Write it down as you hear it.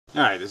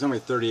Alright, there's only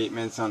 38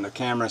 minutes on the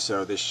camera,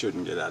 so this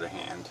shouldn't get out of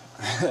hand.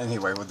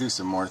 Anyway, we'll do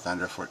some more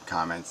Thunderfoot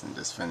comments and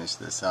just finish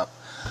this up.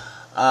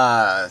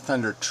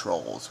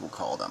 ThunderTr00ls, we'll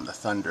call them, the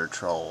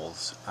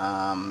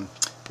ThunderTr00ls.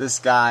 This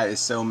guy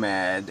is so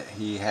mad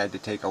he had to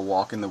take a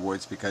walk in the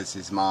woods because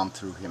his mom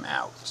threw him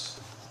out.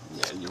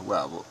 Yeah, you're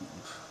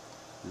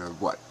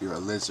what? You're a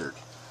lizard.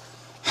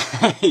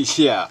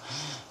 Yeah.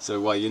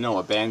 So, well, you know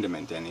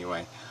abandonment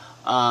anyway.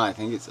 I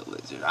think it's a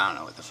lizard. I don't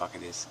know what the fuck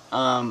it is.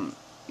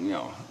 You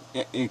know,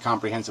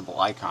 incomprehensible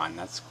icon.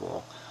 That's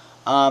cool.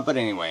 But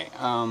anyway,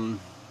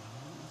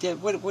 yeah,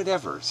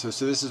 whatever. So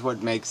this is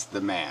what makes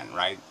the man,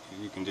 right?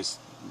 You can just,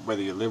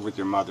 whether you live with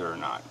your mother or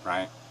not,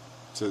 right?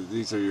 So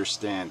these are your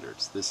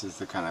standards. This is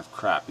the kind of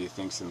crap you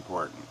think's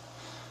important.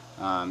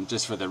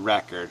 Just for the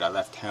record, I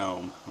left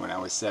home when I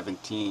was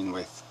 17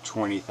 with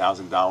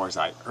 $20,000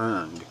 I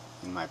earned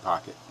in my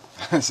pocket.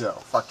 So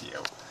fuck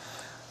you.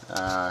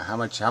 How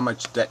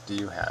much debt do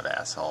you have,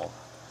 asshole?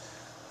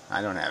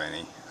 I don't have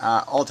any.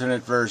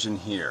 Alternate version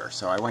here.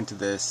 So I went to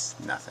this,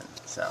 nothing.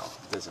 So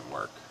it doesn't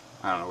work.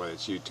 I don't know whether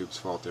it's YouTube's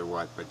fault or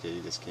what, but yeah,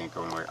 you just can't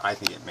go anywhere. I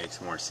think it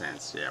makes more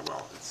sense. Yeah,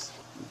 well, it's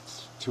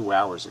 2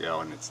 hours ago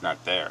and it's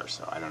not there,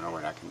 so I don't know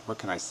what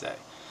can I say?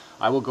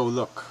 I will go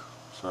look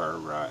for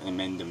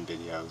amendum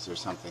videos or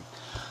something.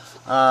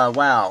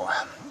 Wow.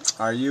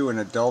 Are you an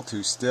adult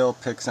who still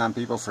picks on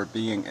people for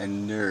being a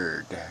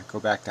nerd? Go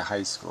back to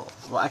high school.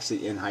 Well,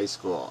 actually, in high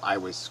school, I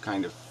was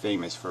kind of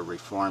famous for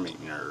reforming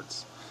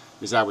nerds.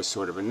 Because I was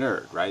sort of a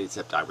nerd, right?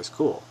 Except I was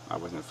cool. I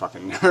wasn't a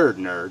fucking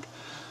nerd.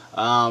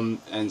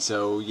 And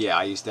so, yeah,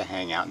 I used to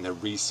hang out in the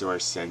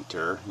resource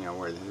center, you know,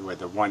 where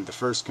the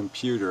first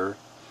computer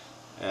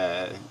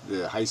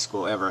the high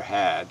school ever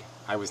had.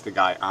 I was the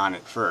guy on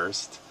it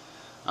first.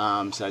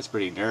 So that's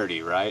pretty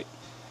nerdy, right?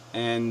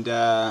 And,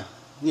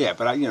 yeah,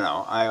 but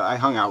I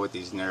hung out with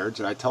these nerds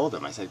and I told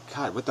them, I said,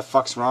 God, what the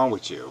fuck's wrong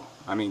with you?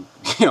 I mean,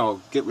 you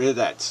know, get rid of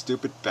that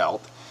stupid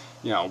belt.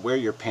 You know, wear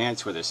your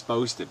pants where they're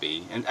supposed to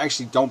be. And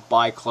actually, don't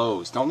buy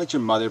clothes. Don't let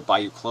your mother buy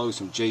you clothes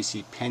from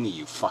JCPenney,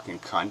 you fucking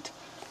cunt.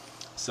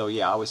 So,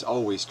 yeah, I was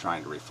always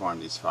trying to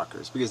reform these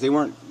fuckers. Because they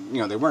weren't, you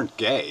know, they weren't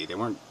gay. They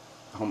weren't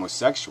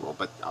homosexual.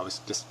 But I was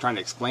just trying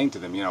to explain to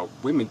them, you know,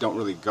 women don't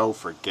really go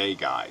for gay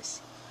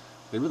guys.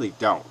 They really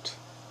don't.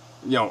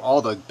 You know,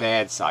 all the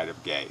bad side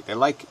of gay. They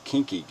like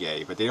kinky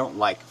gay, but they don't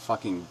like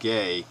fucking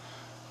gay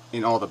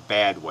in all the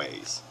bad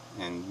ways.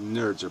 And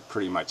nerds are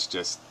pretty much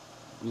just,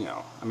 you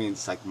know, I mean,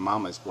 it's like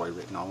mama's boy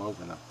written all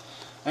over them.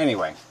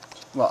 Anyway,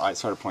 well, I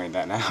sort of pointed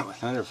that out with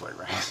Thunderfoot,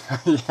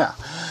 right? Yeah.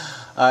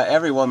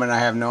 Every woman I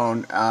have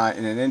known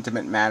in an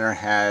intimate manner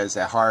has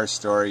a horror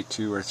story,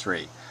 2 or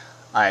 3.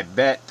 I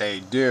bet they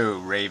do,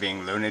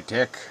 raving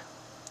lunatic.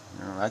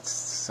 You know, that's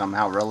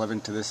somehow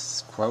relevant to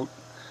this quote.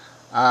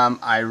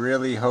 I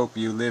really hope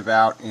you live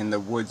out in the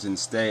woods and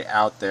stay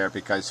out there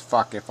because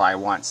fuck if I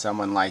want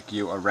someone like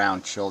you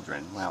around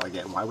children. Well,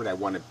 again, why would I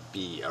want to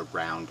be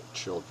around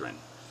children?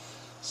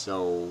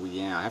 So,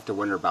 yeah, I have to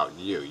wonder about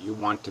you. You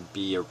want to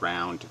be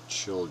around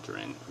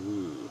children.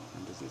 Ooh,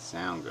 that doesn't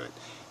sound good.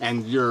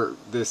 And you're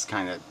this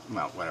kind of,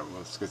 well, whatever,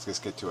 let's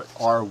get to it.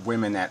 Are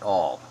women at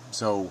all?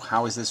 So,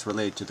 how is this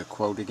related to the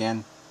quote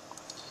again?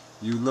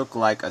 You look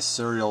like a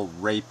serial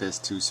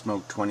rapist who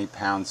smoked 20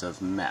 pounds of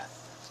meth.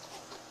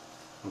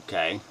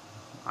 Okay,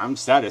 I'm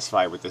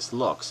satisfied with this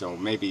look, so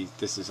maybe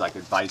this is like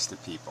advice to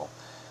people.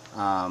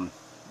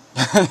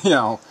 You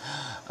know,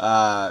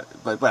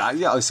 but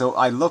yeah, so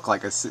I look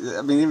like a,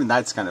 I mean, even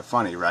that's kind of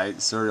funny, right?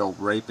 Serial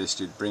rapist,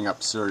 you'd bring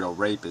up serial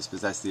rapist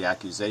because that's the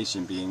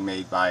accusation being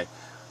made by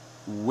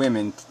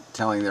women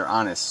telling their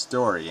honest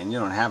story, and you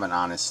don't have an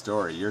honest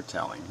story you're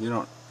telling. You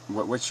don't,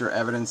 what's your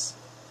evidence?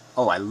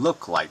 Oh, I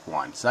look like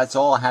one. So that's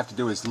all I have to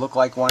do is look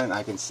like one, and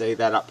I can say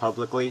that up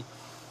publicly.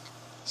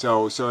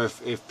 So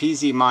if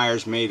PZ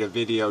Myers made a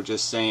video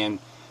just saying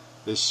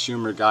this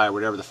Schumer guy,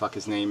 whatever the fuck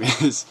his name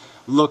is,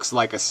 looks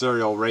like a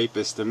serial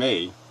rapist to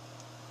me.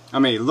 I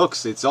mean,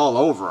 it's all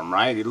over him,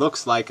 right? He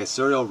looks like a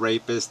serial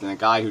rapist and a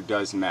guy who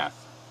does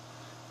meth.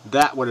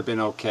 That would have been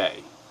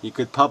okay. He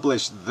could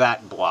publish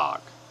that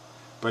blog.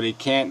 But he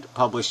can't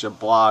publish a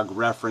blog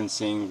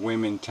referencing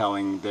women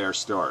telling their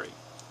story.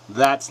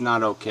 That's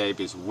not okay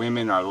because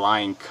women are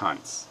lying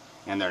cunts.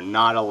 And they're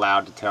not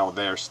allowed to tell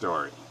their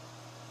story.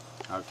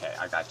 Okay,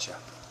 I got you.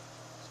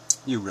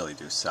 You really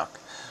do suck.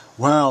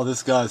 Wow,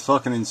 this guy's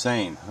fucking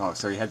insane. Oh,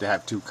 so you had to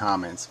have 2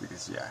 comments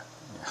because, yeah.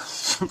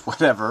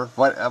 Whatever.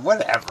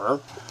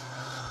 Whatever.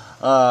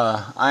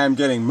 I am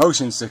getting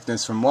motion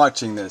sickness from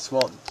watching this.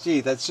 Well,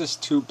 gee, that's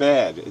just too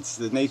bad. It's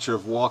the nature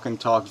of walk and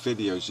talk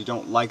videos. You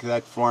don't like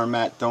that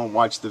format, don't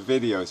watch the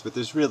videos. But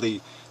there's really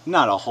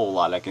not a whole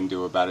lot I can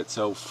do about it,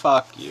 so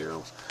fuck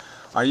you.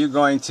 Are you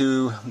going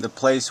to the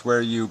place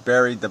where you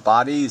buried the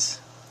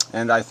bodies?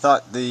 And I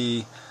thought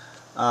the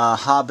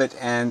Hobbit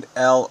and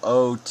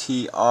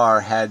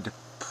LOTR had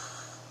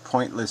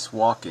pointless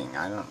walking.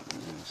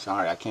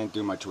 Sorry, I can't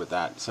do much with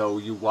that. So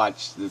you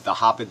watch, the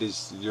Hobbit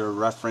is your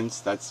reference,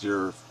 that's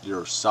your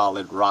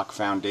solid rock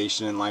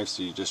foundation in life,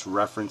 so you just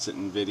reference it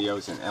in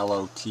videos, and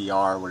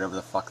LOTR, whatever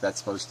the fuck that's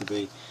supposed to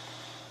be.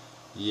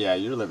 Yeah,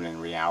 you're living in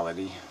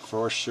reality,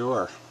 for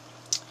sure.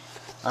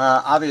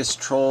 Obvious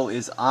troll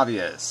is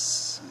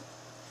obvious.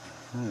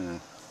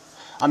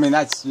 I mean,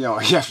 that's, you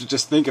have to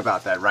just think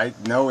about that, right?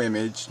 No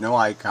image, no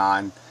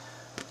icon.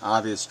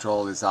 Obvious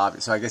troll is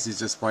obvious. So I guess he's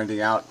just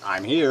pointing out,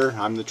 I'm here,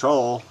 I'm the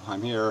troll,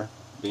 I'm here,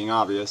 being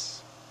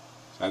obvious.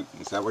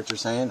 Is that what you're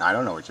saying? I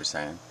don't know what you're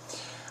saying.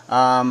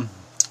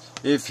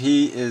 If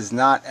he is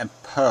not a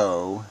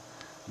Poe,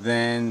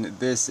 then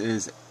this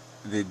is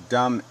the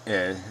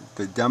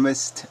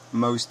dumbest,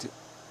 most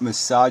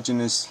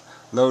misogynist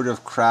load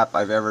of crap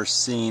I've ever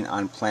seen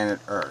on planet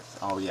Earth.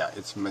 Oh yeah,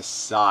 it's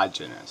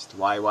misogynist.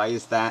 Why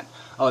is that?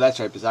 Oh, that's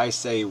right, because I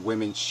say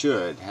women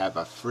should have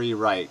a free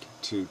right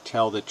to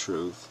tell the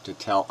truth, to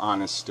tell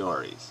honest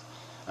stories.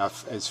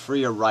 As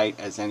free a right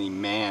as any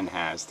man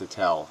has to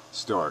tell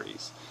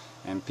stories.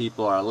 And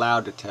people are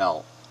allowed to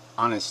tell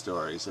honest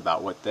stories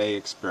about what they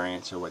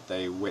experience or what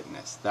they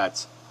witness.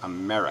 That's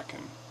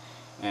American.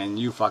 And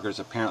you fuckers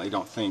apparently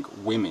don't think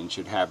women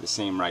should have the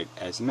same right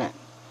as men.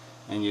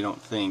 And you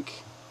don't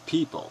think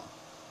people,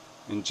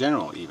 in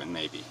general even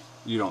maybe,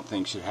 you don't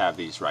think should have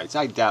these rights.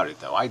 I doubt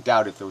it though. I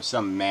doubt if there was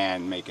some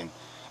man making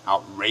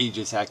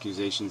outrageous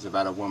accusations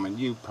about a woman,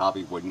 you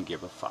probably wouldn't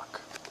give a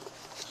fuck.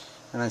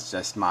 And that's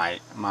just my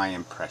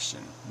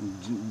impression,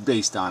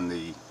 based on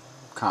the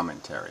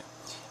commentary.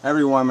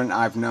 Every woman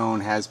I've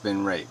known has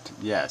been raped.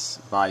 Yes,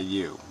 by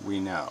you. We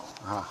know.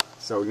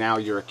 So now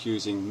you're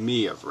accusing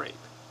me of rape.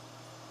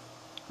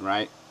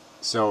 Right?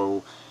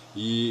 So,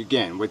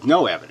 again, with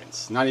no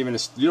evidence. Not even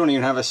you don't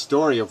even have a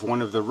story of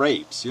one of the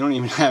rapes. You don't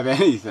even have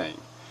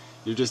anything.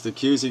 You're just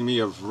accusing me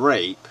of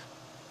rape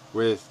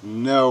with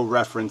no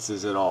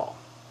references at all.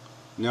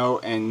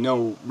 And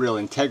no real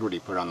integrity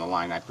put on the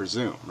line, I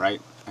presume. Right?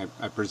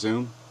 I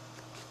presume.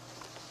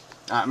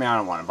 I mean, I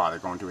don't want to bother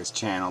going to his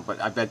channel,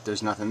 but I bet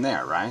there's nothing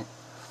there, right?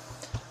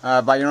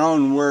 By your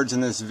own words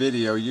in this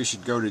video, you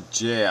should go to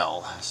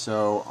jail.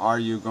 So, are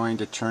you going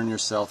to turn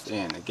yourself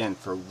in? Again,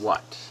 for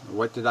what?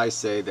 What did I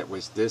say that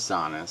was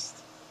dishonest?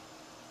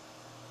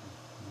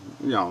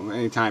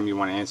 Anytime you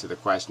want to answer the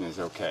question is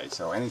okay.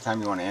 So,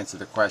 anytime you want to answer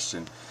the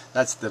question,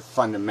 that's the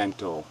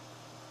fundamental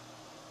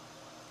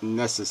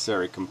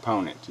necessary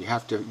component. You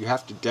have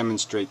to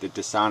demonstrate the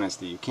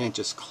dishonesty. You can't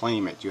just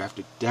claim it. You have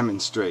to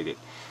demonstrate it.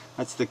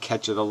 That's the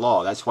catch of the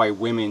law. That's why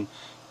women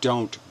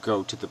don't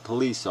go to the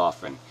police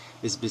often,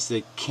 is because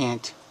they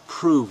can't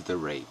prove the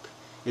rape.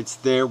 It's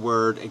their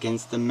word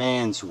against the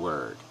man's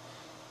word.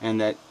 And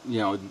that,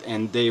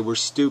 and they were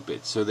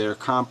stupid, so they're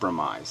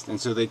compromised, and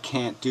so they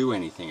can't do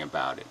anything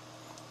about it.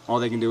 All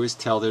they can do is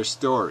tell their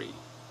story.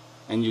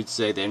 And you'd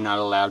say they're not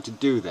allowed to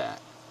do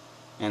that.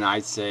 And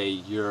I'd say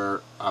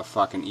you're a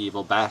fucking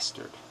evil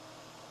bastard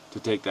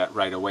to take that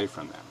right away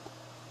from them.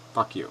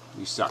 Fuck you.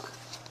 You suck.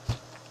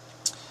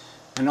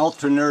 An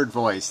ultra nerd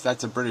voice.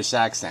 That's a British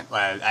accent.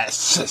 Well,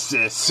 that's just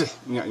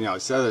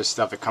it's other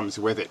stuff that comes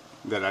with it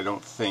that I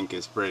don't think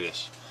is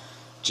British.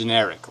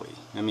 Generically.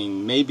 I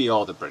mean, maybe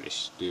all the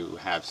British do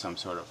have some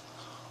sort of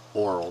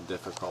oral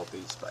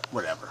difficulties, but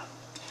whatever.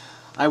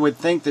 I would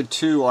think the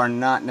two are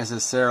not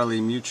necessarily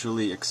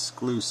mutually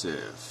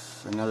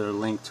exclusive. Another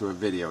link to a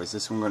video. Is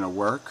this one going to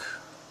work?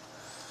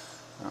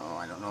 Oh,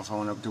 I don't know if I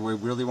want to. Do we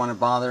really want to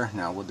bother?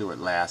 No, we'll do it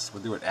last.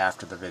 We'll do it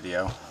after the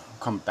video. We'll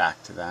come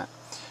back to that.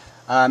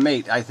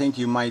 Mate, I think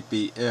you might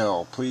be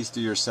ill. Please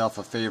do yourself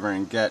a favor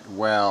and get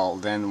well,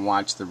 then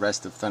watch the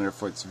rest of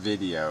Thunderfoot's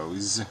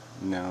videos.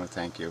 No,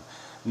 thank you.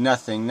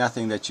 Nothing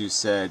that you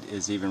said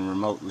is even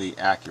remotely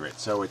accurate.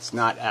 So it's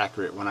not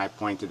accurate when I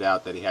pointed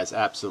out that he has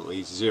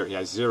absolutely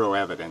zero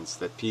evidence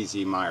that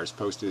PZ Myers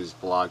posted his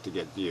blog to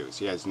get views.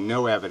 He has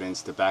no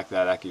evidence to back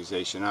that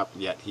accusation up,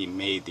 yet he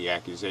made the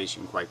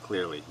accusation quite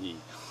clearly. He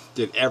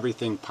did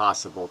everything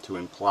possible to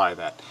imply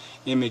that,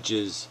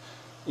 images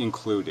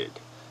included.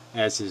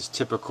 As his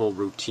typical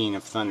routine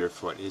of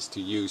Thunderfoot is to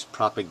use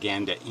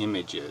propaganda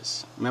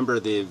images.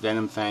 Remember the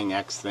Venom Fang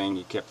X thing?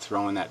 He kept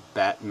throwing that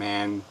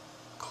Batman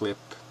clip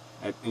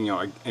at,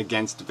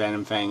 against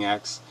Venom Fang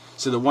X.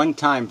 So the one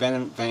time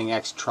Venom Fang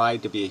X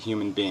tried to be a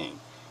human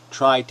being,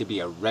 tried to be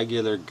a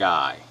regular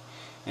guy,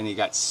 and he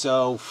got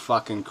so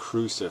fucking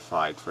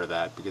crucified for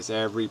that because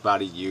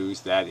everybody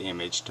used that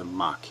image to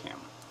mock him.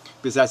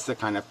 Because that's the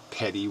kind of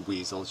petty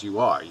weasels you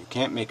are. You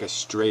can't make a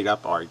straight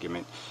up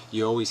argument.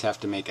 You always have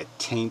to make a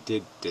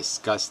tainted,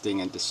 disgusting,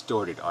 and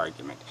distorted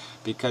argument.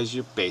 Because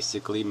you're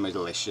basically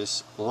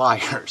malicious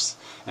liars.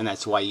 And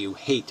that's why you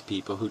hate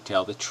people who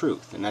tell the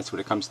truth. And that's what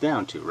it comes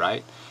down to,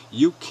 right?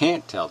 You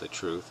can't tell the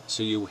truth,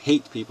 so you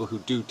hate people who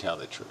do tell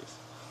the truth.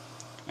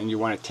 And you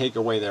want to take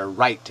away their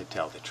right to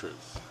tell the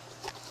truth.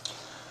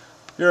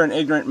 You're an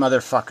ignorant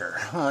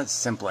motherfucker. Well, it's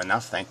simple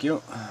enough, thank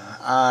you.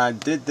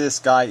 Did this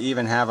guy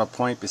even have a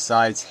point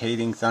besides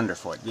hating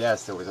Thunderfoot?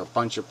 Yes, there was a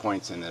bunch of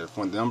points in there.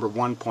 The number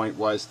one point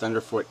was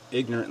Thunderfoot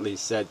ignorantly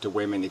said to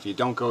women, if you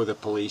don't go to the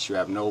police, you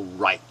have no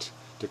right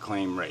to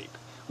claim rape.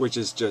 Which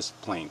is just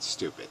plain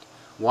stupid.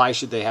 Why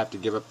should they have to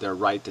give up their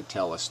right to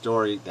tell a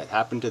story that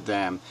happened to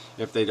them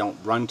if they don't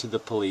run to the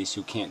police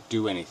who can't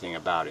do anything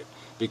about it?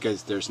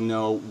 because there's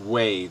no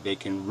way they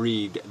can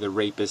read the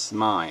rapist's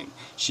mind.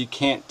 She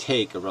can't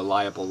take a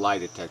reliable lie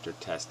detector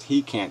test.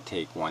 He can't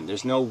take one.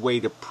 There's no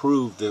way to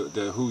prove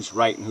the who's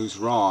right and who's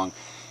wrong,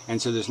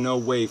 and so there's no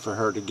way for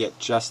her to get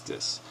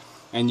justice.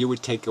 And you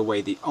would take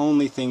away the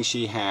only thing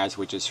she has,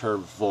 which is her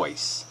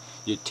voice.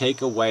 You'd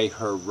take away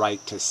her right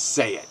to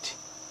say it.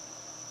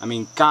 I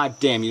mean,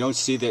 goddamn, you don't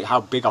see that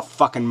how big a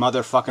fucking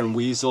motherfucking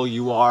weasel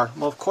you are?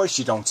 Well, of course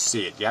you don't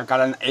see it. You've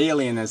got an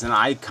alien as an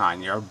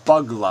icon. You're a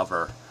bug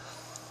lover.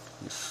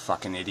 You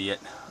fucking idiot.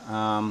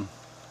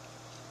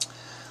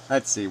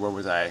 Let's see, where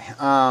was I?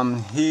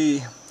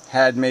 He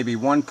had maybe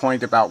one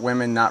point about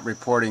women not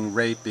reporting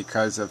rape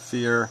because of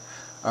fear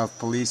of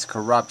police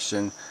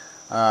corruption,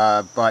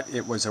 but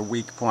it was a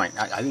weak point.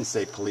 I didn't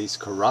say police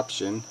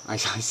corruption. I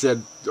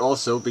said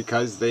also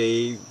because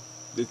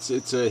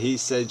it's a he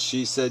said,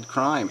 she said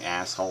crime,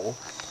 asshole.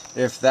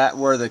 If that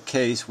were the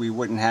case, we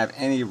wouldn't have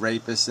any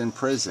rapists in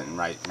prison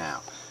right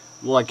now.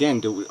 Well, again,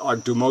 do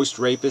most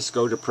rapists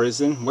go to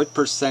prison? What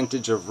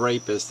percentage of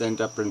rapists end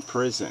up in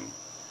prison?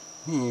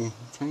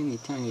 Tiny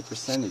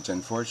percentage,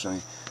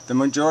 unfortunately. The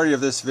majority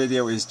of this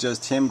video is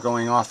just him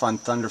going off on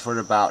Thunderfoot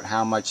about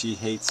how much he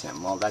hates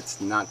him. Well,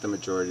 that's not the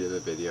majority of the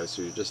video,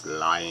 so you're just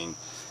lying.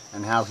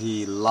 And how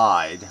he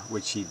lied,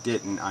 which he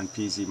didn't, on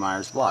PZ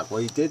Myers' blog.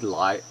 Well, he did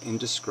lie in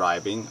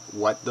describing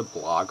what the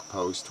blog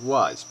post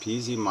was.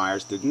 PZ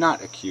Myers did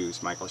not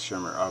accuse Michael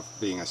Shermer of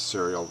being a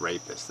serial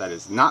rapist. That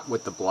is not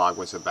what the blog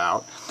was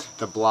about.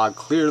 The blog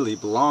clearly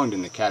belonged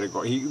in the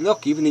category.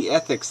 Look, even the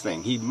ethics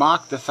thing. He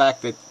mocked the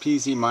fact that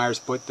PZ Myers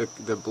put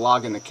the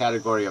blog in the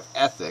category of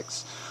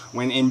ethics,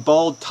 when in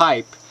bold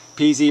type,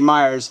 PZ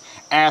Myers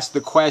asked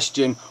the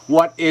question,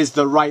 what is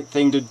the right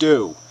thing to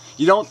do?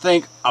 You don't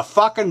think a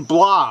fucking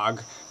blog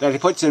that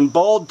puts in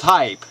bold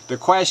type the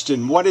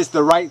question, what is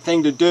the right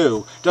thing to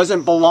do,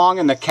 doesn't belong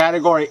in the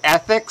category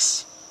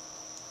ethics?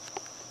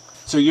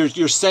 So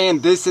you're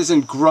saying this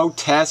isn't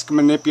grotesque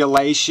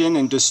manipulation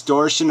and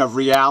distortion of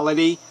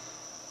reality?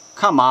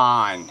 Come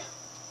on.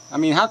 I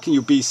mean, how can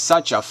you be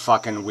such a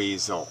fucking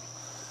weasel?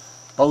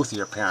 Both of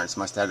your parents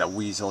must have had a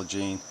weasel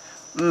gene.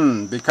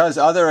 Because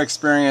others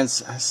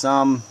experience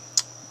some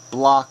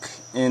block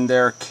in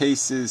their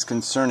cases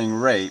concerning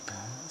rape.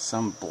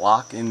 Some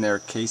block in their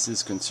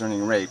cases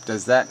concerning rape.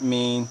 Does that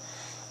mean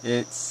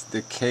it's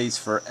the case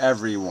for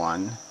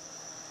everyone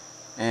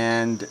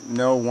and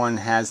no one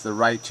has the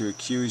right to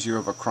accuse you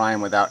of a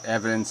crime without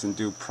evidence and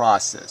due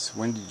process?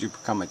 When did you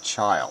become a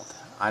child?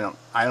 I don't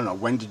know.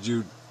 Where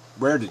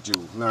did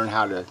you learn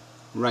how to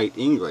write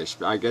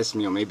English? I guess,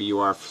 maybe you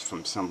are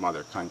from some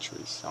other country,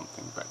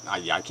 something, but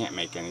I can't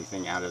make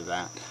anything out of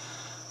that.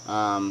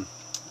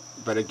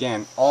 But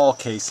again,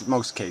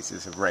 most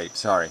cases of rape,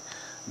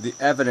 the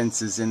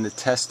evidence is in the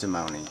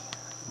testimony,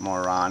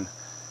 moron.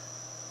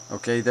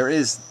 Okay,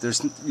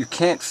 you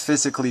can't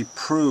physically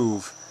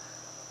prove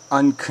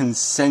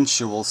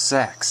unconsensual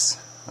sex.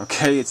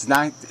 Okay, it's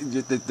not,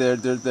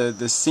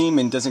 the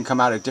semen doesn't come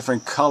out a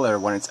different color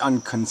when it's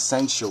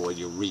unconsensual,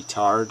 you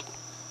retard.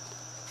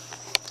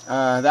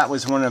 That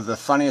was one of the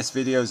funniest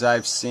videos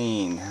I've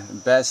seen.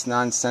 Best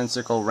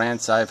nonsensical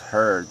rants I've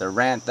heard. The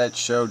rant that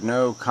showed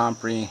no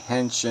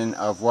comprehension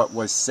of what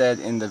was said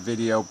in the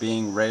video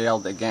being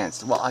railed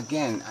against. Well,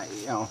 again,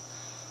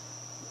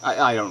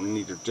 I don't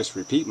need to just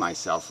repeat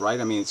myself,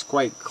 right? I mean, it's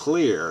quite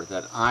clear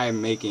that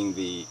I'm making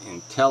the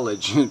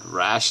intelligent,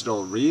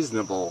 rational,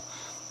 reasonable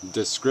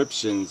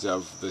descriptions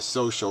of the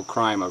social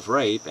crime of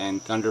rape,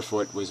 and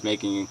Thunderfoot was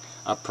making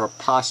a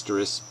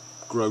preposterous,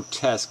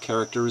 grotesque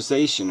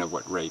characterization of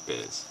what rape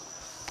is.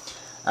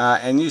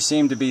 And you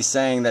seem to be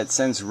saying that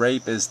since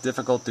rape is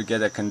difficult to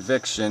get a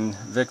conviction,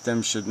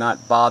 victims should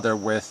not bother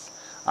with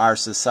our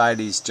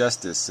society's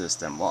justice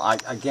system. Well,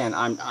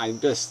 I'm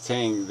just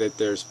saying that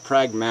there's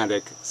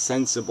pragmatic,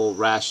 sensible,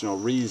 rational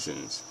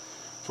reasons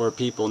for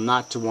people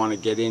not to want to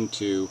get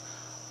into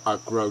a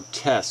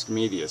grotesque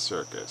media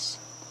circus.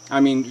 I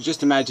mean,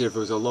 just imagine if it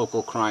was a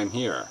local crime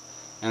here,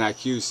 and I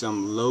accuse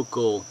some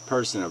local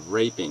person of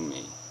raping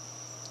me.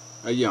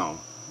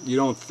 You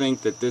don't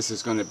think that this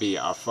is going to be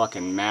a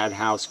fucking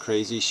madhouse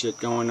crazy shit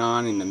going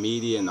on in the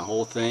media and the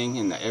whole thing,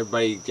 and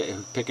everybody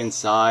picking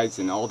sides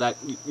and all that?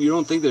 You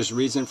don't think there's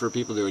reason for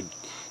people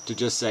to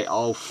just say,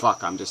 oh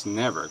fuck, I'm just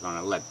never going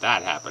to let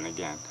that happen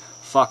again.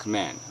 Fuck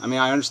men. I mean,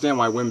 I understand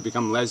why women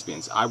become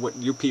lesbians.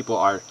 You people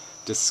are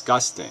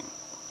disgusting.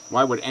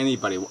 Why would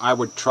anybody, I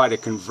would try to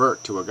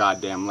convert to a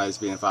goddamn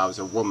lesbian if I was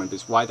a woman,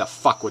 because why the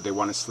fuck would they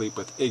want to sleep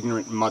with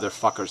ignorant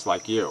motherfuckers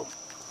like you?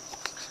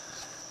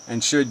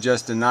 And should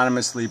just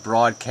anonymously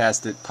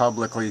broadcast it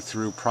publicly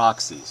through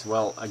proxies.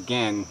 Well,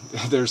 again,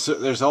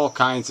 there's all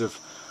kinds of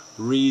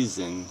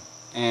reason,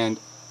 and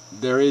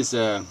there is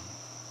I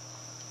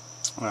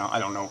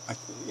don't know,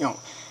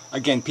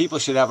 again, people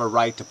should have a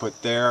right to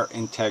put their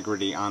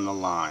integrity on the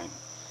line.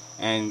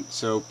 And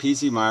so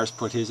PZ Myers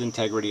put his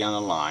integrity on the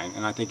line,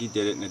 and I think he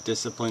did it in a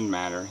disciplined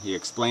manner. He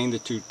explained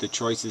the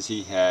choices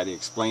he had, he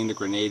explained the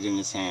grenade in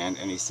his hand,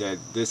 and he said,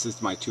 this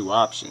is my two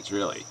options,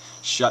 really.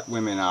 Shut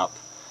women up,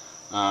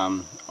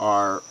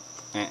 or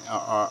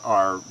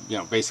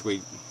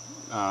basically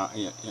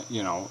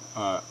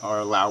or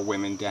allow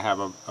women to have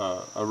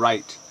a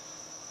right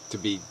to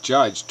be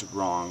judged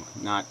wrong,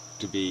 not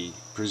to be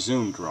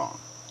presumed wrong,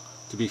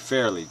 to be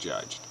fairly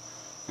judged.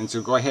 And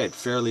so go ahead,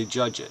 fairly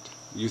judge it.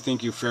 You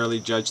think you fairly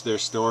judged their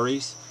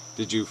stories?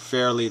 Did you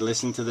fairly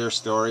listen to their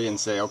story and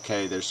say,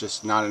 okay, there's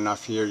just not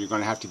enough here, you're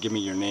going to have to give me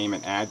your name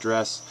and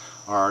address,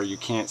 or you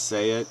can't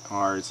say it,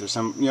 or is there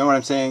some, you know what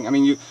I'm saying? I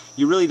mean,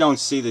 you really don't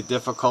see the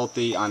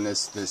difficulty on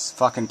this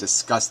fucking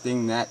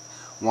disgusting net,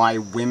 why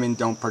women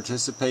don't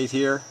participate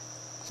here?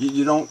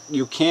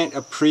 You can't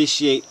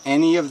appreciate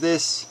any of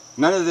this?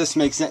 None of this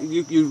makes sense.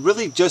 You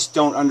really just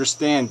don't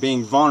understand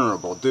being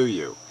vulnerable, do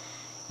you?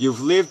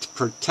 You've lived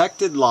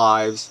protected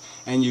lives,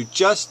 and you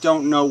just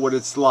don't know what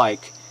it's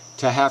like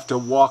to have to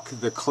walk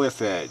the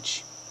cliff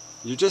edge.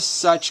 You're just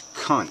such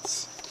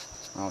cunts.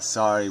 Oh,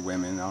 sorry,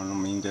 women. I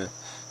don't mean to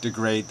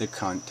degrade the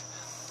cunt.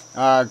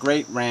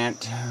 Great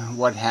rant.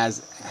 What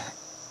has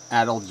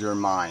addled your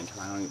mind?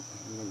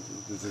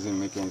 This doesn't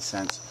make any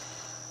sense.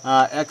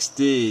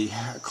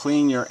 XD,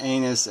 clean your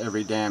anus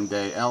every damn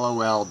day.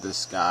 LOL,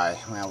 this guy.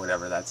 Well,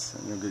 whatever. That's,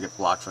 you're gonna get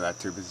blocked for that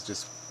too. But it's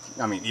just,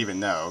 I mean, even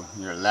though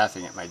you're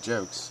laughing at my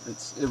jokes,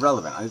 it's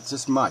irrelevant. It's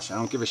just mush. I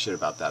don't give a shit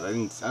about that. I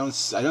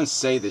don't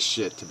say this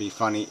shit to be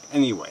funny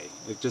anyway.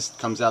 It just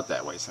comes out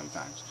that way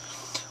sometimes.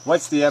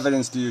 What's the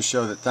evidence do you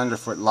show that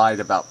Thunderfoot lied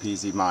about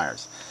P.Z.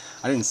 Myers?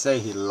 I didn't say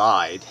he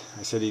lied.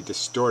 I said he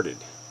distorted.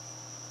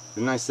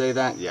 Didn't I say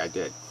that? Yeah, I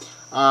did.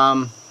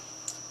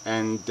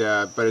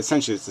 But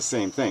essentially it's the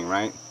same thing,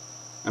 right?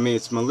 I mean,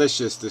 it's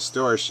malicious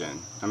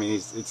distortion. I mean,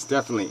 it's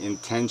definitely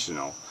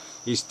intentional.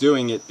 He's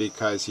doing it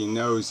because he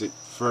knows it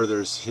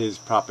furthers his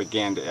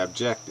propaganda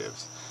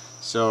objectives.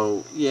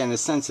 So, yeah, in a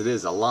sense it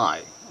is a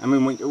lie. I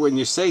mean, when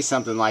you say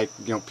something like,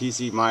 you know,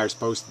 P.Z. Myers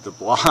posted the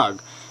blog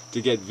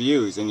to get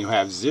views and you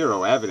have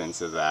zero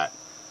evidence of that,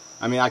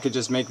 I mean, I could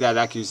just make that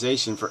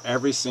accusation for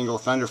every single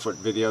Thunderfoot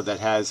video that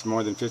has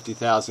more than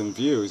 50,000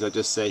 views. I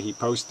just say he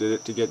posted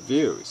it to get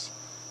views.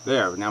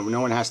 There. Now,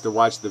 no one has to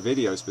watch the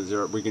videos,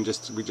 but we can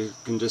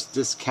just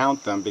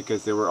discount them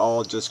because they were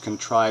all just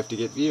contrived to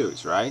get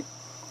views, right?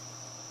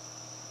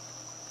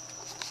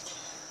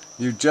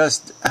 You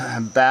just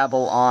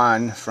babble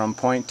on from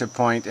point to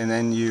point, and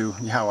then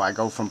I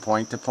go from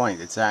point to point,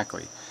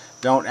 exactly.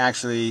 Don't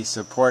actually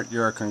support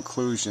your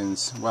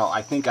conclusions. Well,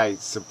 I think I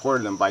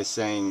supported them by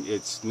saying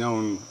it's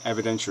known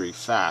evidentiary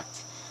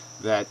fact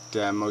that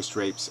most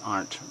rapes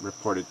aren't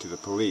reported to the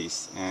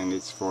police, and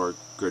it's for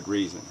good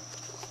reason.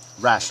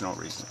 Rational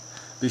reason.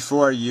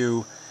 Before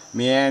you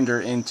meander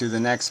into the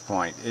next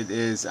point, it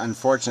is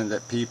unfortunate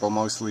that people,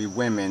 mostly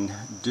women,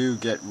 do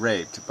get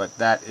raped, but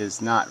that is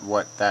not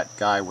what that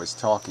guy was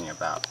talking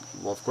about.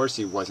 Well, of course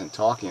he wasn't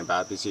talking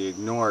about it because he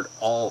ignored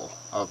all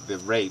of the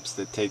rapes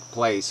that take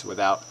place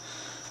without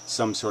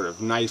some sort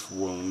of knife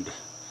wound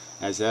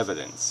as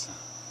evidence.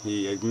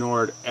 He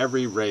ignored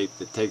every rape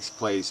that takes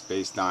place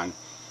based on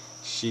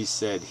she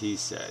said, he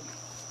said.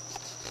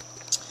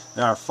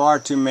 There are far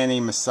too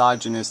many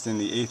misogynists in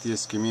the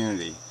atheist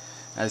community,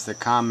 as the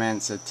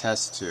comments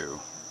attest to.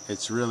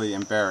 It's really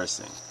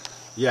embarrassing.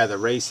 Yeah, the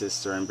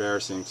racists are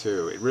embarrassing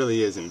too. It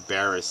really is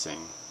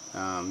embarrassing,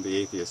 the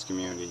atheist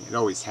community. It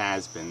always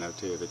has been, though, to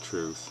tell you the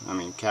truth. I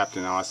mean,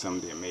 Captain Awesome,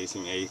 the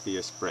amazing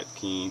atheist, Brett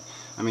Keane.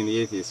 I mean, the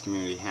atheist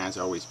community has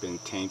always been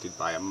tainted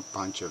by a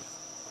bunch of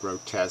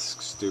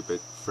grotesque,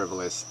 stupid,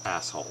 frivolous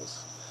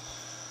assholes.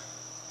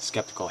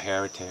 Skeptical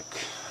heretic.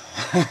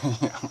 You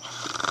know,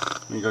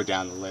 let me go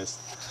down the list.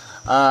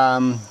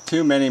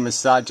 Too many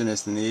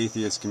misogynists in the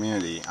atheist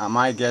community.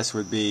 My guess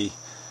would be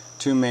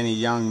too many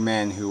young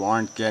men who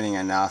aren't getting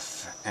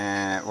enough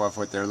of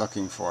what they're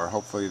looking for.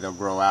 Hopefully they'll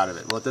grow out of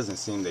it. Well, it doesn't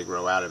seem they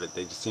grow out of it.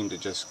 They just seem to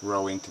just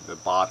grow into the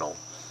bottle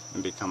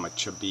and become a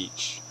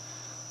chabich.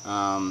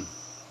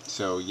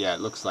 So yeah,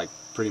 it looks like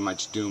pretty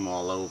much doom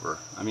all over.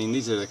 I mean,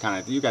 these are the kind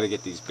of, you got to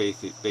get these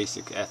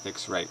basic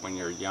ethics right when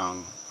you're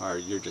young, or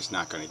you're just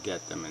not going to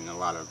get them in a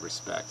lot of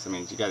respects. I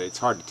mean, it's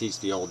hard to teach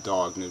the old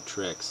dog new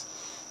tricks,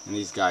 and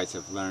these guys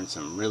have learned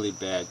some really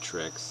bad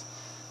tricks.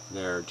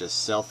 They're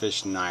just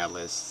selfish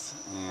nihilists,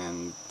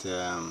 and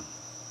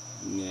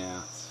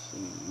yeah,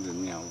 you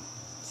know,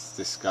 it's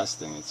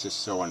disgusting. It's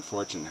just so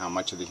unfortunate how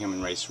much of the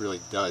human race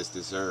really does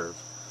deserve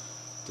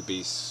to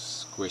be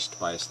squished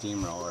by a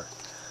steamroller.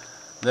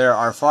 There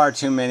are far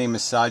too many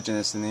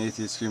misogynists in the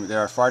atheist community. There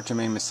are far too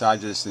many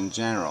misogynists in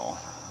general.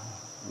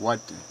 What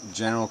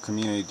general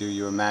community do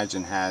you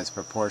imagine has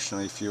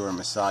proportionally fewer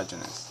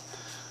misogynists?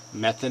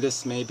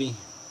 Methodists, maybe?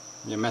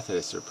 Yeah,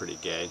 Methodists are pretty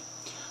gay.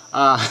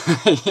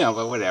 Yeah,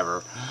 but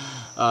whatever.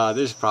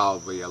 There's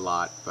probably a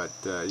lot, but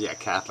yeah,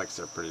 Catholics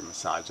are pretty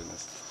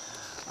misogynist.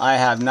 I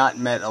have not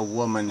met a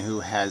woman who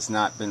has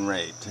not been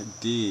raped.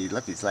 D,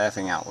 look, he's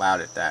laughing out loud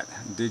at that.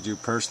 Did you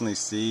personally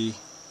see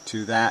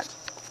to that?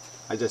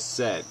 I just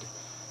said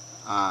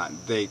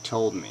they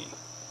told me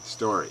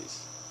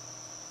stories,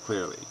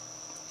 clearly.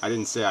 I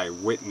didn't say I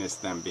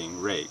witnessed them being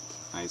raped.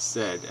 I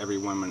said every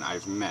woman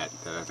I've met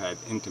that I've had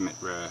intimate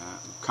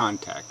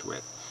contact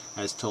with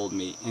has told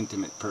me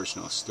intimate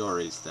personal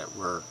stories that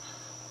were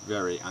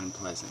very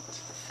unpleasant.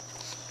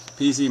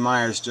 P.Z.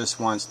 Myers just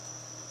wants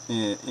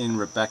in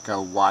Rebecca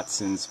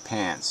Watson's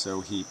pants, so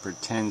he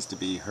pretends to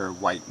be her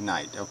white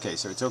knight. Okay,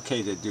 so it's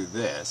okay to do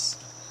this.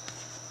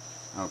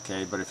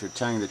 Okay, but if you're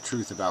telling the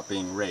truth about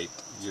being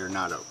raped, you're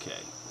not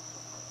okay.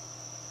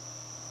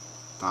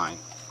 Fine.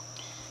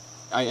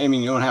 I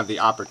mean, you don't have the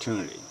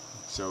opportunity.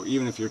 So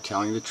even if you're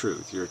telling the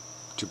truth, you're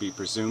to be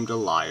presumed a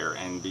liar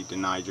and be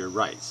denied your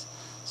rights.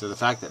 So the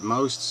fact that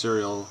most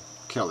serial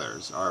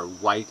killers are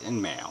white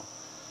and male,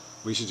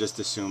 we should just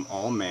assume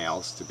all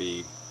males to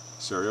be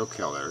serial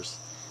killers,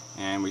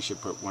 and we should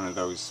put one of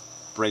those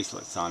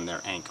bracelets on their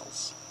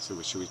ankles. So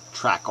we should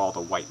track all the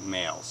white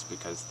males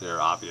because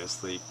they're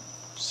obviously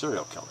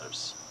serial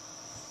killers.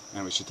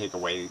 And we should take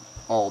away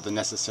all the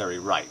necessary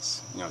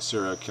rights. You know,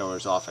 serial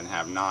killers often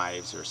have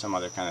knives or some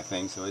other kind of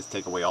thing, so let's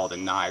take away all the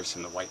knives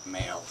from the white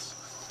males.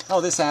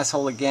 Oh, this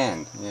asshole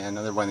again. Yeah,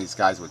 another one of these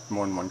guys with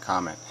more than one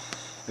comment.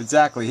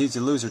 Exactly, he's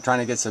a loser trying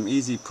to get some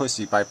easy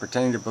pussy by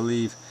pretending to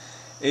believe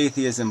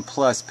atheism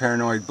plus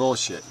paranoid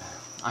bullshit.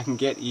 I can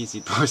get easy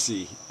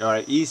pussy,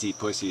 or easy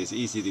pussy is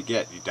easy to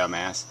get, you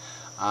dumbass.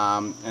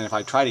 And if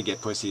I try to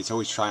get pussy, I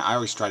always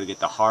try to get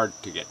the hard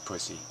to get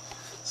pussy.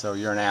 So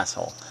you're an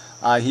asshole.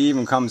 He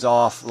even comes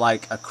off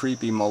like a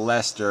creepy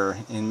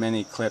molester in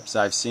many clips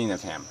I've seen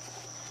of him.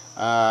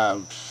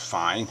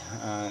 Fine.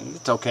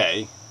 It's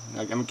okay.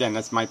 Again,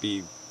 that might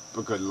be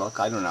a good look.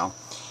 I don't know.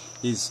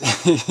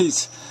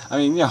 I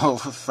mean, you know,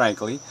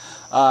 frankly,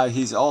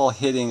 he's all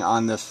hitting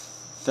on the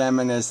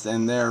feminists,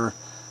 and they're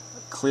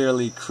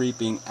clearly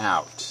creeping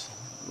out.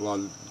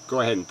 Well,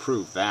 go ahead and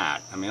prove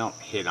that. I mean, I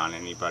don't hit on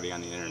anybody on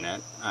the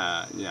internet.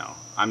 You know,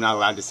 I'm not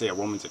allowed to say a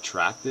woman's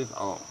attractive.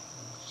 Oh.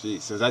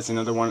 Geez, so that's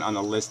another one on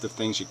the list of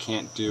things you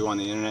can't do on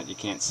the internet. You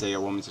can't say a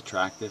woman's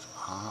attractive.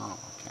 Oh,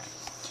 okay.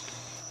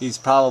 He's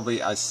probably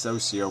a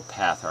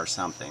sociopath or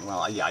something.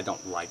 Well, yeah, I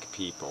don't like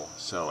people,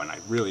 and I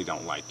really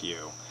don't like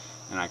you.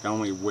 And I can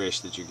only wish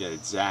that you get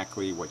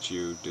exactly what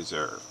you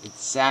deserve.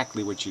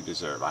 Exactly what you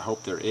deserve. I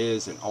hope there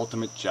is an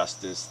ultimate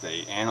justice.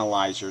 They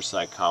analyze your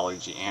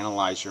psychology,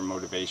 analyze your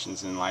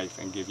motivations in life,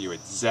 and give you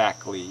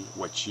exactly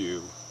what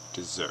you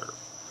deserve.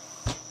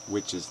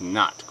 Which is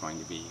not going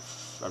to be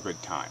a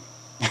good time.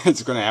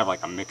 It's going to have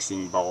like a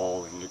mixing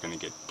bowl, and you're going to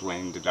get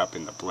blended up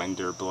in the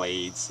blender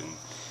blades, and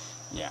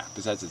yeah,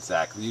 because that's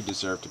exactly, you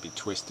deserve to be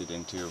twisted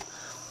into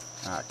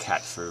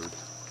cat food.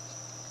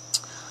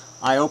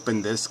 I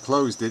opened this,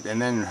 closed it,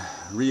 and then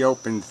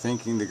reopened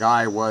thinking the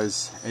guy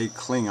was a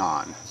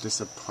Klingon.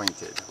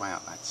 Disappointed. Wow,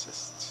 that's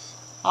just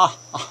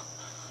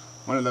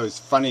one of those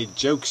funny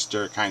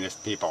jokester kind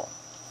of people.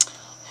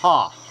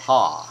 Ha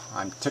ha,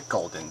 I'm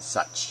tickled and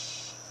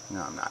such.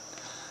 No, I'm not.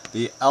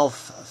 The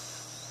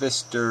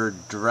elf-fister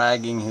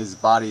dragging his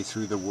body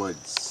through the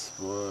woods.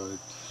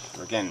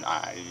 Again,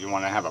 you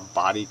want to have a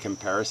body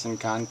comparison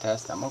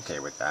contest? I'm okay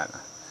with that.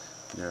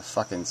 You're a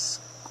fucking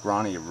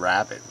scrawny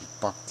rabbit with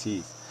buck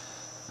teeth.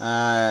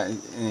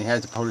 And he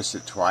had to post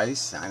it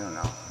twice? I don't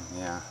know.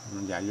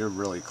 Yeah, you're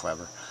really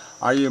clever.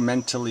 Are you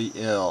mentally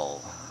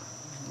ill?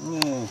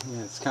 Yeah,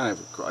 it's kind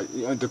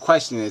of... the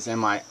question is,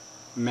 am I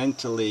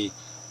mentally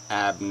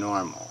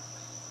abnormal?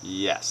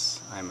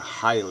 Yes, I'm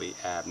highly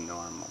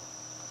abnormal.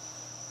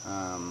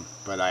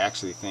 But I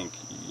actually think,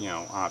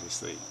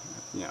 obviously,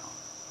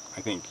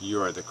 I think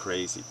you're the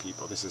crazy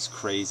people. This is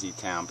crazy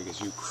town because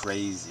you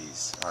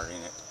crazies are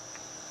in it.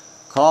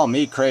 Call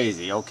me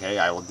crazy. Okay,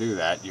 I will do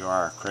that. You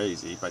are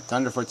crazy. But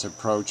Thunderfoot's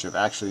approach of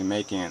actually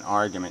making an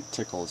argument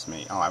tickles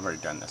me. Oh, I've already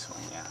done this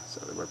one, yeah.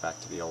 So we're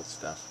back to the old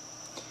stuff.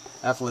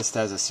 Efilist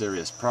has a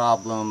serious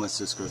problem. Let's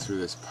just go through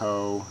this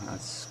Poe.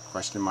 That's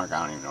question mark.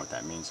 I don't even know what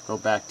that means. Go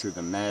back to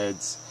the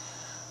meds.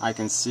 I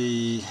can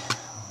see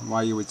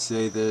why you would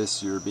say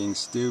this. You're being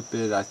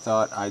stupid. I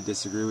thought I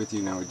disagree with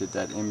you. No, we did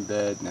that in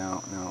bed.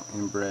 No,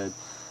 inbred.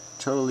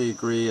 Totally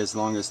agree as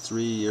long as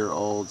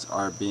 3-year-olds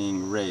are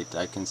being raped.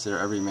 I consider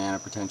every man a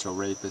potential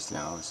rapist.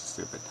 No, this is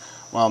stupid.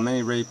 While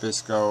many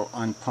rapists go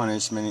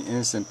unpunished, many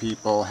innocent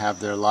people have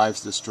their lives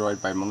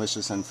destroyed by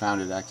malicious,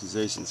 unfounded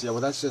accusations. Yeah,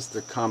 well, that's just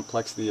the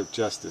complexity of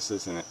justice,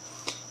 isn't it?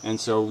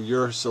 And so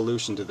your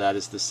solution to that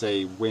is to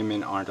say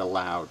women aren't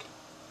allowed.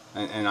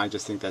 And I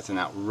just think that's an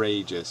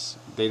outrageous...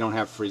 They don't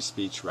have free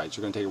speech rights.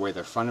 You're going to take away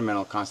their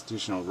fundamental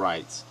constitutional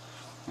rights.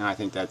 And I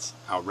think that's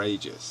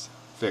outrageous.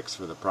 Fix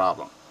for the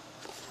problem.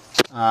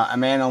 A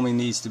man only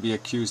needs to be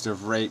accused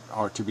of rape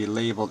or to be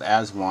labeled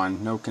as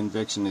one. No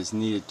conviction is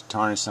needed to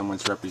tarnish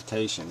someone's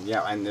reputation.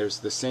 Yeah, and there's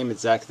the same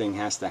exact thing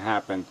has to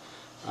happen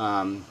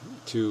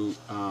to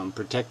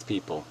protect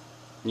people.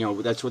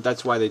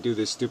 That's why they do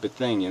this stupid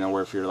thing.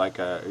 Where if you're like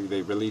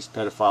they release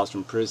pedophiles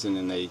from prison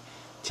and they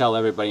tell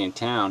everybody in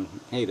town,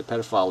 hey, the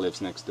pedophile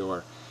lives next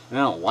door. And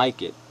I don't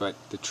like it, but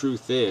the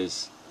truth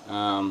is,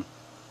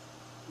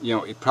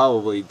 it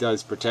probably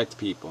does protect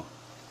people.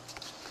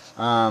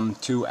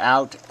 To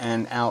out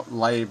and out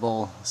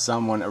label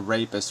someone a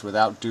rapist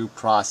without due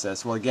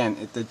process. Well,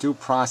 again, the due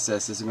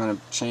process isn't going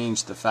to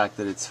change the fact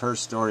that it's her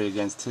story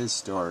against his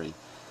story.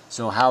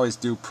 So how is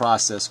due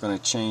process going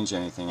to change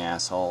anything,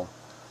 asshole?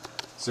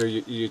 So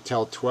you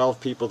tell 12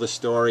 people the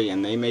story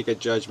and they make a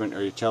judgment,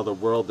 or you tell the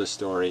world the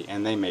story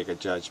and they make a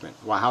judgment.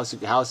 Well,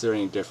 how's there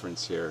any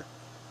difference here?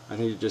 I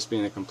think you're just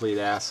being a complete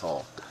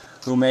asshole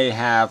who may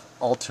have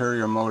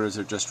ulterior motives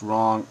or just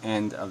wrong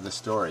end of the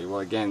story.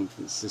 Well, again,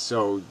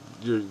 so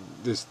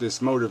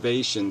this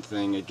motivation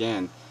thing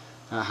again,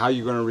 how are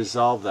you going to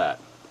resolve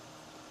that?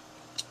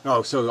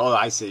 Oh,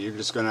 I see. You're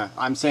just gonna.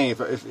 I'm saying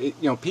if you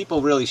know,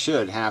 people really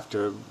should have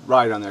to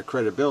ride on their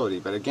credibility,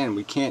 but again,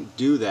 we can't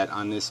do that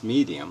on this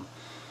medium,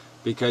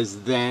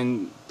 because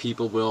then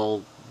people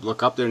will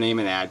look up their name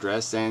and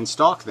address and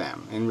stalk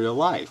them in real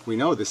life. We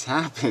know this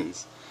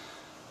happens.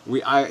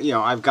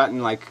 I've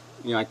gotten I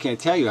can't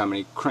tell you how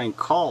many crank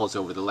calls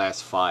over the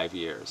last 5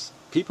 years.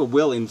 People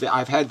will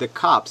I've had the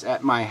cops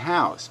at my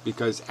house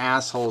because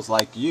assholes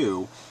like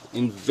you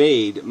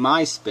invade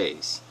my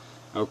space.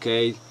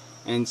 Okay.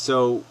 And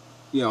so,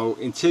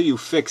 until you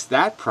fix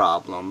that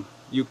problem,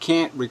 you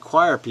can't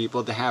require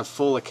people to have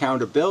full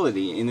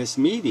accountability in this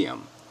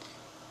medium,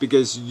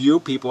 because you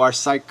people are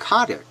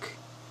psychotic.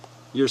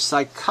 You're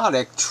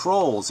psychotic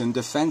trolls in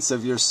defense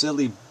of your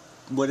silly,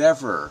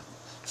 whatever,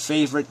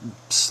 favorite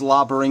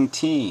slobbering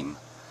team.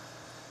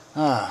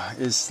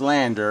 Is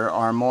slander,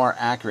 or more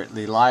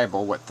accurately,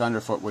 libel, what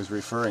Thunderfoot was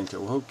referring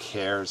to? Well, who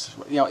cares?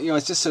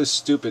 It's just so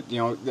stupid.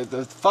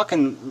 The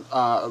fucking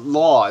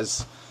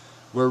laws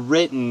were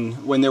written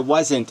when there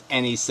wasn't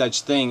any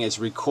such thing as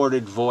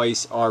recorded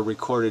voice or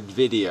recorded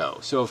video.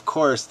 So of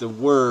course the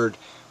word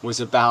was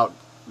about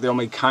the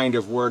only kind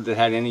of word that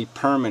had any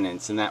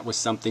permanence, and that was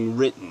something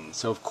written.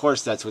 So of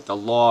course that's what the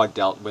law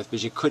dealt with,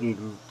 because you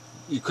couldn't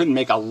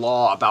make a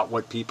law about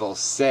what people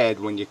said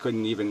when you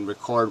couldn't even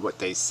record what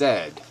they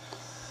said.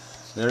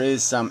 There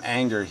is some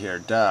anger here,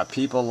 duh.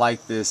 People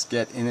like this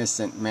get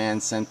innocent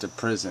men sent to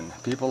prison.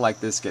 People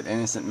like this get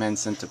innocent men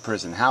sent to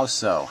prison. How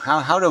so?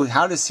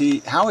 How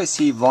is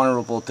he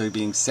vulnerable to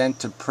being sent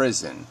to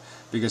prison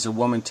because a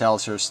woman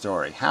tells her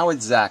story? How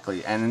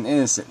exactly? And an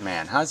innocent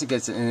man. How does he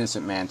get an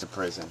innocent man to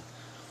prison?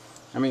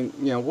 I mean,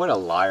 what a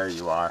liar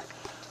you are.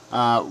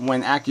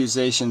 When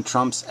accusation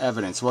trumps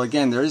evidence. Well,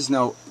 again, there is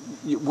no...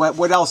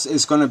 What else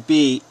is going to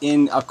be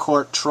in a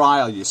court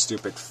trial, you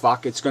stupid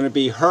fuck? It's going to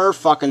be her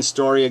fucking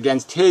story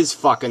against his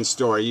fucking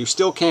story. You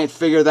still can't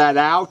figure that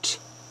out?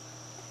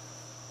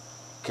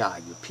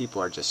 God, you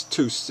people are just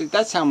too...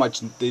 That's how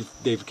much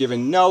they've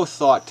given no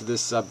thought to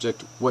this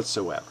subject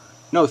whatsoever.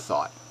 No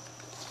thought.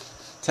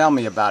 Tell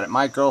me about it.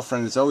 My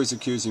girlfriend is always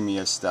accusing me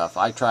of stuff.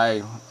 I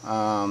try...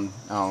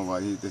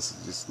 this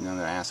is just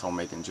another asshole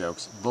making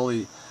jokes.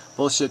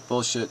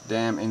 Bullshit,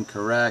 damn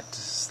incorrect.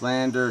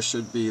 Slander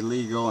should be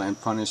legal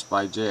and punished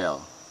by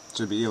jail.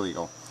 Should be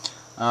illegal.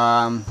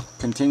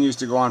 Continues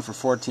to go on for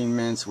 14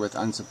 minutes with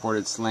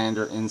unsupported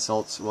slander,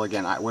 insults. Well,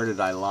 again, where did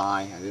I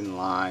lie? I didn't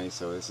lie,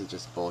 so this is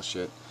just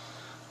bullshit.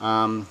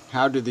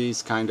 How do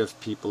these kind of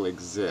people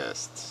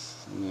exist?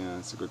 Yeah,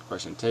 that's a good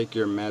question. Take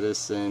your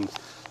medicine.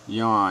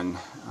 Yawn.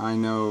 I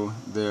know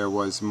there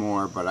was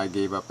more, but I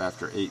gave up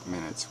after 8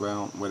 minutes.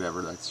 Well,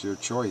 whatever. That's your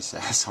choice,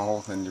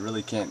 asshole. And you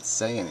really can't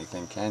say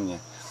anything, can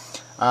you?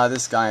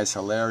 This guy is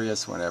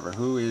hilarious. Whatever.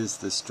 Who is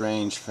the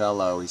strange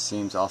fellow? He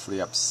seems awfully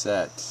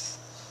upset.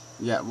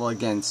 Yeah, well,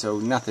 again, so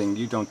nothing.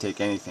 You don't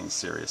take anything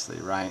seriously,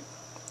 right?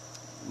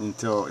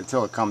 Until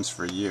it comes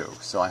for you.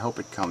 So I hope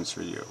it comes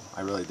for you.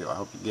 I really do. I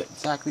hope you get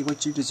exactly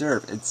what you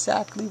deserve.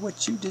 Exactly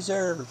what you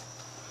deserve.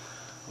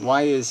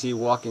 Why is he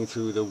walking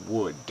through the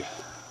wood?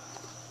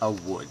 A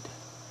wood.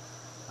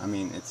 I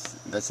mean,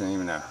 that's not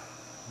even a...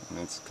 I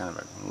mean, it's kind of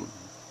a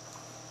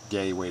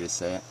gay way to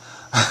say it.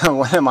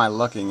 What am I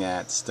looking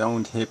at?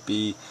 Stoned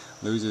hippie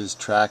loses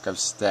track of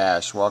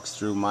stash, walks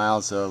through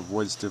miles of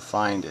woods to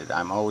find it.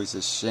 I'm always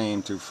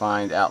ashamed to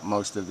find out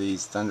most of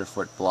these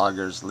Thunderfoot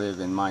bloggers live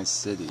in my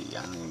city.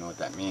 I don't even know what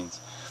that means.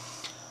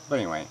 But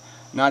anyway,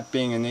 not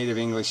being a native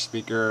English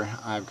speaker,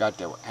 I've got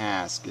to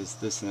ask, is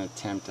this an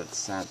attempt at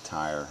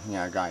satire?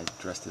 Yeah, a guy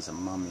dressed as a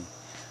mummy.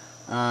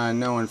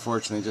 No,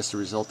 unfortunately, just a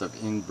result of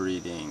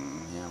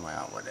inbreeding. Yeah,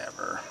 well,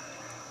 whatever.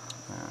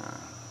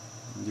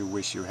 You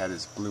wish you had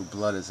as blue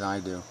blood as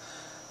I do.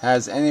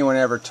 Has anyone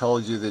ever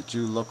told you that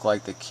you look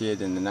like the kid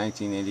in the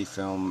 1980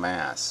 film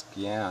Mask?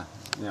 Yeah,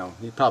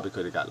 he probably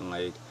could have gotten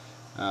laid.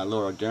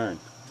 Laura Dern.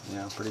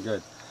 Yeah, pretty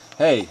good.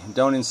 Hey,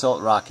 don't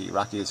insult Rocky.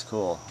 Rocky is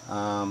cool.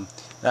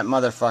 That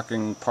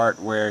motherfucking part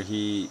where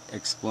he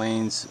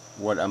explains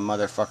what a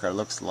motherfucker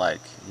looks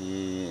like.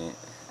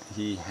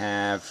 He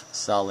have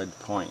solid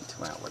point.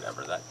 Well,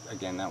 whatever. That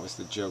again, that was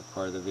the joke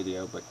part of the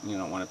video, but you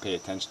don't want to pay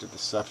attention to the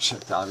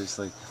subject,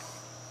 obviously.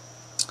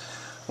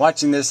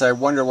 Watching this, I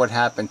wonder what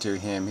happened to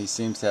him. He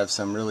seems to have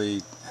some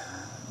really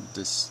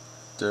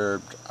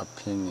disturbed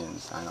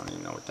opinions. I don't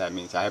even know what that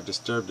means. I have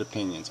disturbed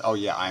opinions. Oh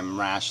yeah, I'm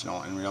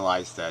rational and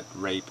realize that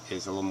rape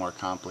is a little more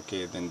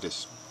complicated than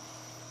just,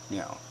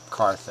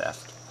 car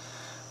theft.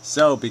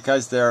 So,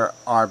 because there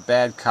are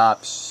bad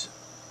cops,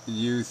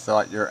 you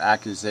thought your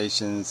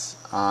accusations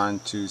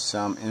onto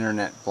some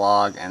internet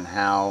blog and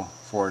how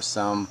for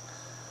some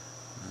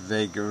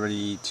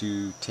vagary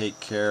to take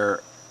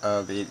care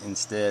of it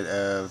instead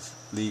of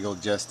legal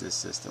justice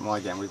system. Well,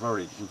 again, we've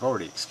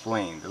already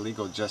explained the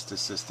legal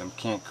justice system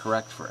can't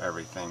correct for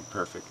everything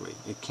perfectly.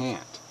 It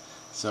can't.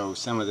 So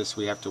some of this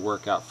we have to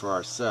work out for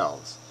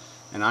ourselves.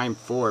 And I'm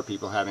for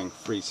people having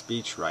free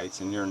speech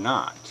rights, and you're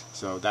not.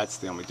 So that's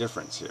the only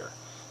difference here.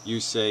 You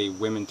say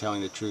women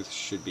telling the truth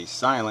should be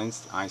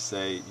silenced. I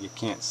say you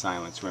can't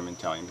silence women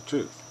telling the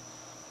truth.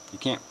 You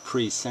can't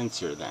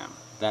pre-censor them.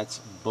 That's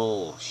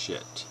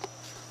bullshit.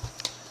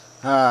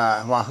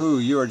 Wahoo,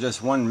 you are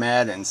just one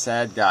mad and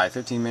sad guy.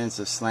 15 minutes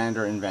of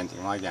slander and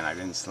venting. Well, again, I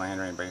didn't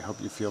slander anybody. I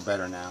hope you feel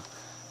better now.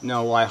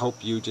 No, I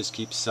hope you just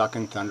keep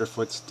sucking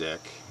Thunderfoot's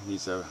dick.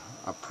 He's a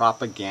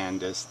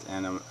propagandist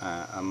and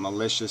a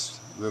malicious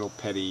little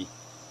petty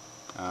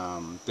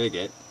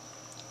bigot.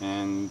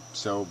 And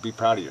so be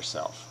proud of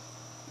yourself.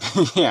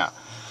 Yeah.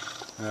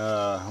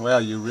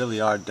 Well, you really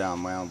are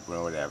dumb. Well,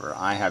 whatever.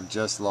 I have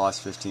just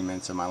lost 15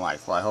 minutes of my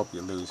life. Well, I hope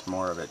you lose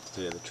more of it, to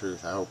tell you the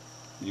truth. I hope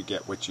you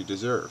get what you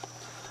deserve.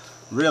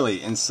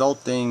 Really,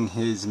 insulting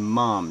his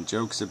mom.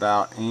 Jokes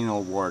about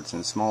anal warts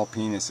and small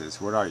penises.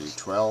 What are you,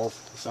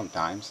 12?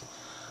 Sometimes.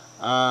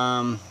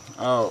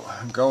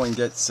 Oh, go and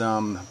get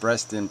some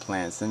breast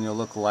implants. Then you'll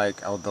look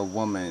like the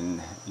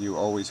woman you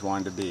always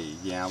wanted to be.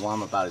 Yeah, well,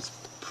 I'm about as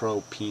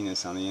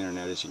pro-penis on the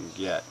internet as you can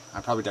get.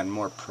 I've probably done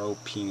more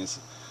pro-penis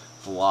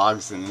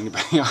vlogs than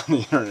anybody on the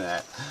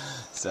internet.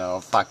 So,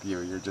 fuck you.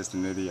 You're just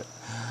an idiot.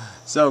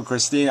 So,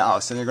 Christina. Oh,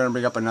 so you're going to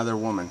bring up another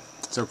woman.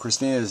 So,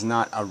 Christina is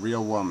not a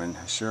real woman.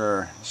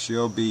 Sure,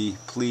 she'll be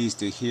pleased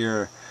to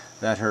hear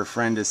that her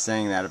friend is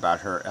saying that about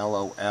her.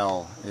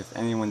 LOL. If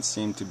anyone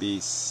seemed to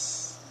be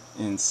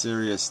in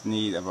serious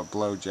need of a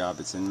blowjob,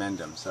 it's in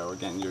Mendham. So,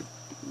 again, you're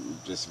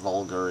just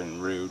vulgar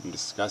and rude and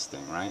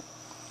disgusting, right?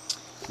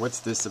 What's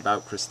this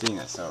about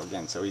Christina? So,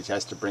 again, so he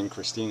has to bring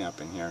Christina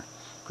up in here.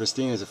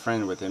 Christina is a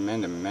friend with him,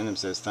 Mendham. Mendham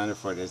says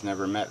Thunderfoot has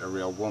never met a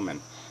real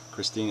woman.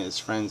 Christina is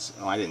friends.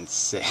 Oh, I didn't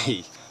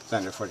say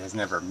Thunderfoot has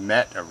never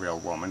met a real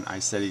woman. I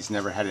said he's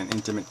never had an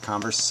intimate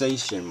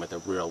conversation with a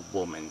real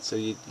woman. So,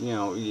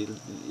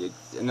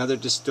 another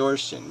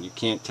distortion. You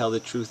can't tell the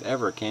truth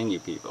ever, can you,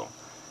 people?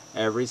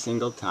 Every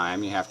single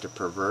time you have to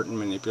pervert and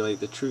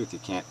manipulate the truth. You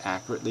can't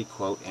accurately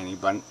quote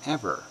anyone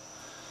ever,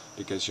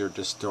 because you're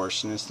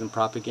distortionists and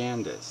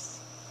propagandists.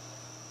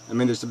 I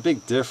mean, there's a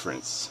big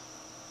difference.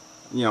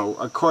 You know,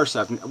 of course,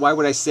 why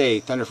would I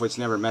say Thunderfoot's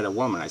never met a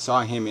woman? I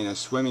saw him in a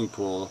swimming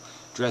pool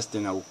dressed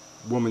in a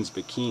woman's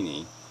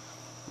bikini,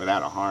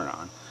 without a heart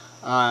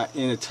on,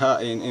 in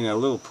a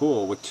little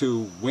pool with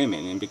two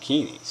women in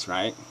bikinis,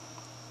 right?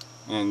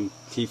 And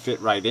he fit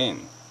right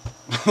in.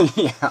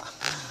 Yeah.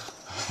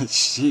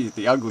 She's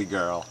the ugly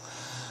girl.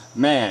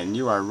 Man,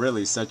 you are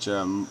really such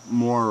a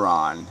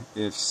moron,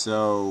 if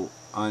so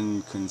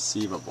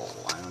unconceivable.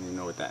 I don't even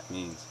know what that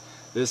means.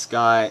 This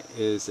guy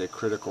is a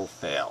critical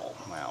fail.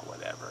 Well,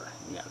 whatever.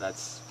 Yeah,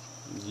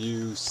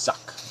 you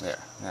suck. There,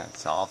 that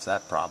solves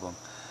that problem.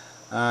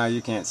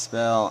 You can't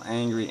spell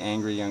angry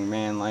young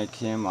man like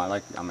him.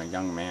 I'm a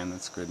young man,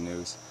 that's good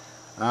news.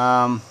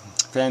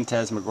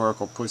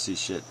 Phantasmagorical pussy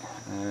shit.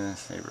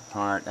 Favorite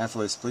part.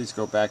 Efilist, please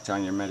go back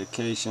on your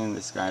medication.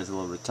 This guy's a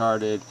little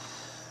retarded.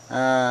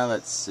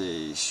 Let's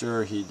see.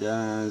 Sure he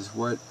does.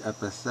 What a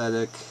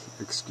pathetic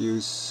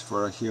excuse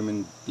for a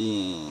human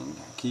being.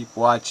 Keep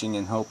watching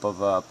in hope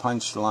of a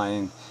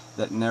punchline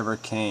that never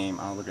came.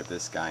 Oh, look at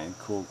this guy in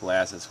cool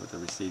glasses with the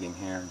receding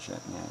hair and shit.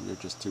 Yeah, you're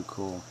just too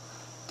cool.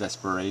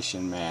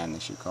 Desperation man, they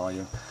should call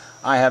you.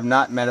 I have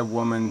not met a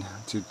woman,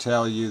 to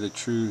tell you the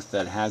truth,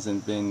 that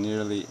hasn't been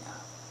nearly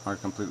or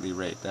completely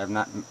raped. I have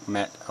not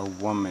met a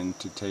woman,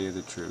 to tell you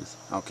the truth.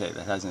 Okay,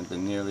 that hasn't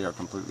been nearly or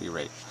completely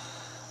raped.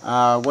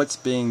 What's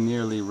being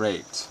nearly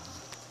raped?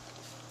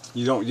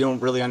 You don't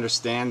really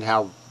understand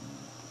how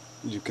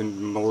you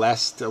can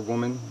molest a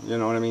woman. You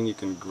know what I mean? You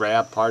can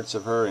grab parts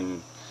of her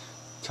and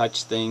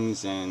touch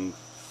things and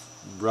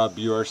rub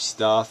your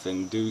stuff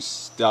and do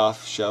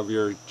stuff, shove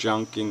your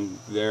junk in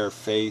their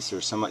face or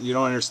something. You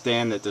don't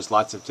understand that there's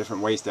lots of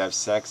different ways to have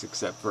sex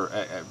except for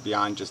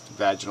beyond just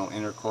vaginal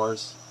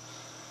intercourse.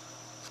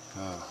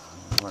 Oh,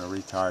 what a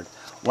retard.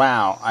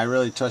 Wow, I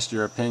really trust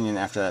your opinion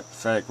after that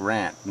pathetic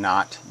rant.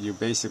 Not. You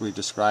basically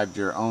described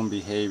your own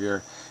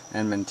behavior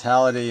and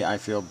mentality. I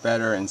feel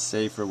better and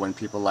safer when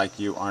people like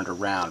you aren't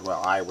around.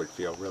 Well, I would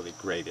feel really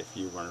great if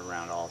you weren't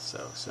around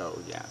also.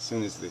 So, yeah, as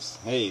soon as this...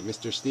 Hey,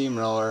 Mr.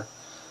 Steamroller.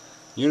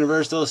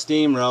 Universal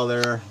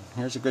Steamroller.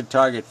 Here's a good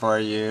target for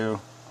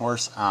you.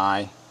 Horse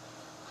eye.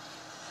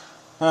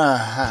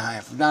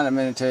 I've not a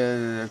minute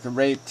to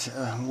rate.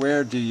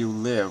 Where do you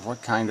live?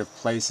 What kind of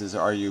places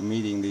are you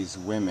meeting these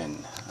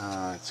women?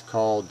 It's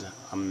called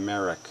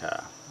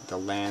America, the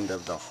land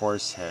of the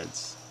horse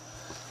heads.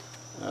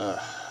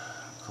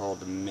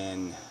 Called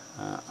men.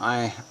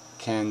 I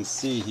can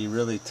see he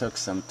really took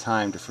some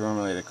time to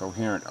formulate a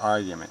coherent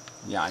argument.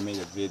 Yeah, I made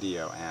a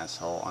video,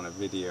 asshole, on a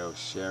video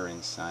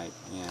sharing site.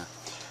 Yeah.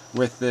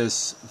 With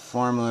this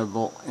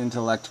formidable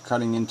intellect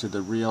cutting into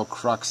the real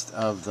crux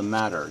of the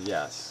matter.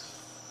 Yes.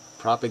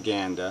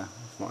 Propaganda,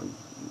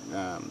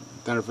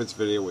 Thunderfoot's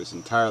video was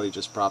entirely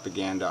just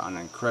propaganda on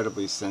an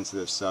incredibly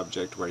sensitive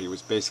subject where he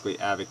was basically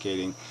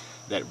advocating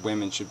that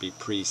women should be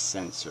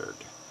pre-censored.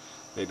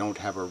 They don't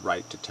have a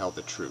right to tell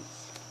the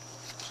truth.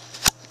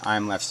 I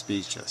am left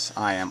speechless.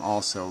 I am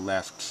also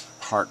left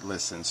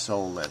heartless and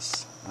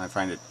soulless. And I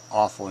find it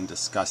awful and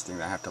disgusting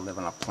that I have to live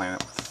on a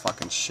planet with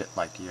fucking shit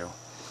like you.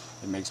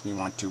 It makes me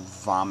want to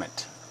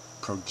vomit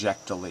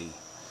projectily.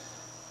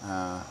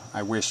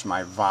 I wish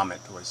my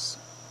vomit was,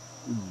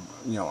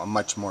 you know, a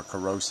much more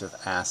corrosive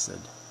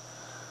acid.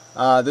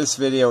 This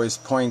video is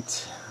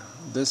point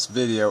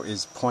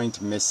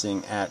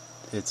missing at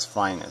its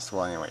finest.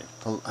 Well, anyway,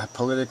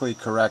 politically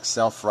correct,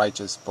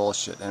 self-righteous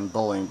bullshit and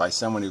bullying by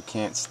someone who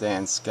can't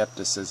stand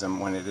skepticism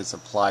when it is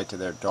applied to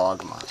their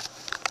dogma.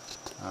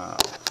 Oh,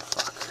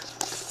 fuck.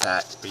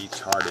 Fat,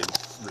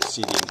 retarded,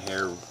 receding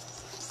hair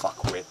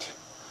fuckwit.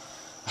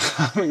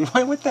 I mean,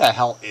 what the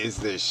hell is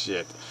this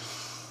shit?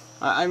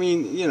 I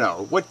mean, you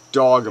know, what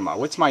dogma?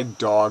 What's my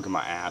dogma,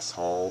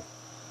 asshole?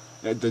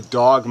 The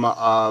dogma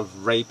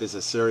of rape is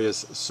a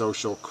serious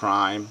social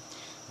crime,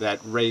 that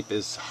rape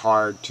is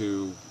hard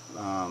to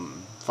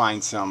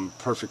find some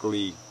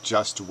perfectly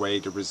just way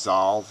to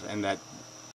resolve, and that